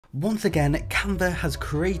Once again, Canva has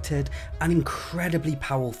created an incredibly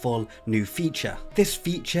powerful new feature. This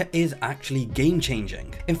feature is actually game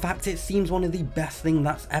changing. In fact, it seems one of the best things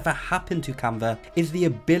that's ever happened to Canva is the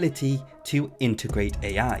ability to integrate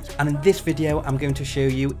AI. And in this video, I'm going to show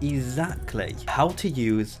you exactly how to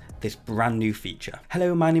use this brand new feature.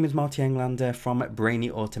 Hello, my name is Marty Englander from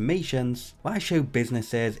Brainy Automations, where I show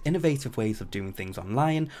businesses innovative ways of doing things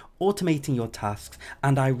online, automating your tasks,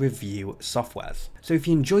 and I review softwares. So if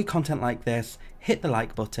you enjoy content like this, hit the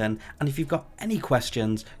like button, and if you've got any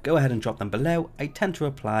questions, go ahead and drop them below. I tend to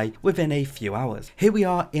reply within a few hours. Here we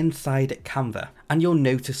are inside Canva, and you'll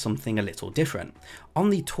notice something a little different. On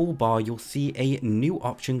the toolbar, you'll see a new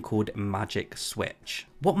option called Magic Switch.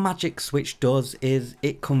 What Magic Switch does is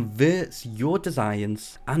it converts your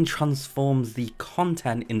designs and transforms the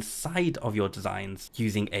content inside of your designs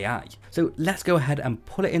using AI. So let's go ahead and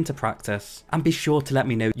put it into practice, and be sure to let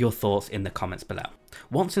me know your thoughts in the comments below.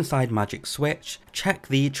 Once inside Magic Switch, check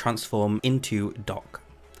the transform into doc.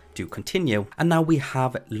 Do continue, and now we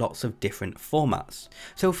have lots of different formats.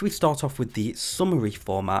 So if we start off with the summary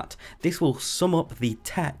format, this will sum up the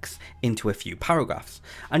text into a few paragraphs.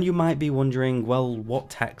 And you might be wondering, well, what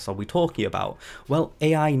text are we talking about? Well,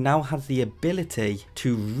 AI now has the ability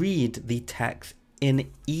to read the text in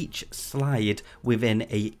each slide within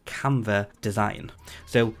a Canva design.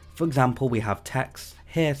 So for example, we have text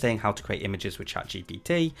here saying how to create images with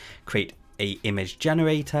ChatGPT, create a image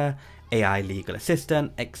generator, AI legal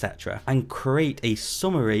assistant, etc. and create a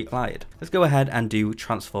summary slide. Let's go ahead and do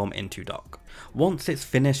transform into doc. Once it's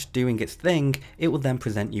finished doing its thing, it will then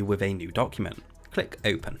present you with a new document. Click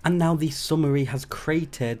open. And now the summary has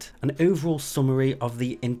created an overall summary of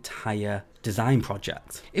the entire design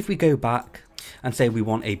project. If we go back and say we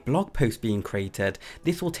want a blog post being created,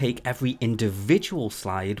 this will take every individual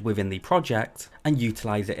slide within the project and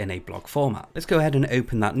utilize it in a blog format. Let's go ahead and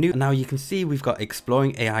open that new. Now you can see we've got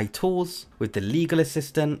exploring AI tools with the legal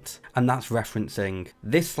assistant, and that's referencing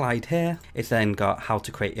this slide here. It's then got how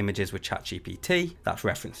to create images with ChatGPT. That's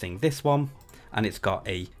referencing this one. And it's got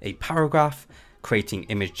a paragraph, creating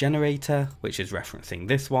image generator, which is referencing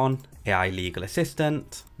this one, AI legal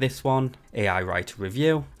assistant, this one, AI writer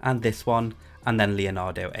review, and this one, and then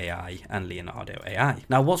Leonardo AI and Leonardo AI.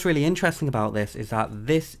 Now, what's really interesting about this is that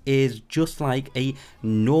this is just like a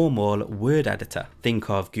normal word editor. Think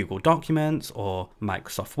of Google Documents or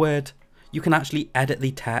Microsoft Word. You can actually edit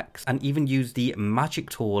the text and even use the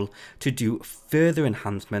magic tool to do further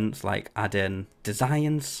enhancements like add in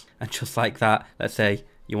designs. And just like that, let's say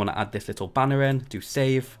you want to add this little banner in, do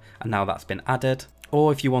save, and now that's been added.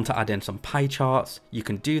 Or if you want to add in some pie charts, you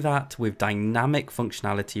can do that with dynamic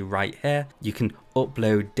functionality right here. You can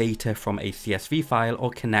upload data from a CSV file or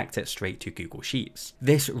connect it straight to Google Sheets.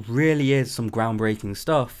 This really is some groundbreaking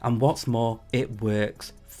stuff, and what's more, it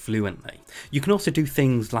works fluently. You can also do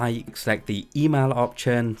things like select the email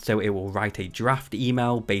option, so it will write a draft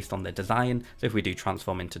email based on the design. So if we do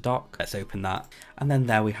transform into doc, let's open that, and then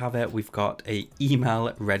there we have it. We've got an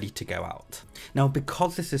email ready to go out. Now,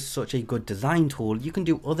 because this is such a good design tool, you can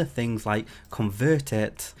do other things like convert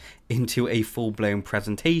it into a full-blown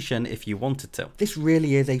presentation if you wanted to. This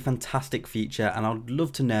really is a fantastic feature, and I'd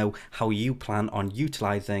love to know how you plan on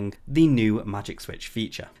utilizing the new Magic Switch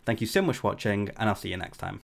feature. Thank you so much for watching, and I'll see you next time.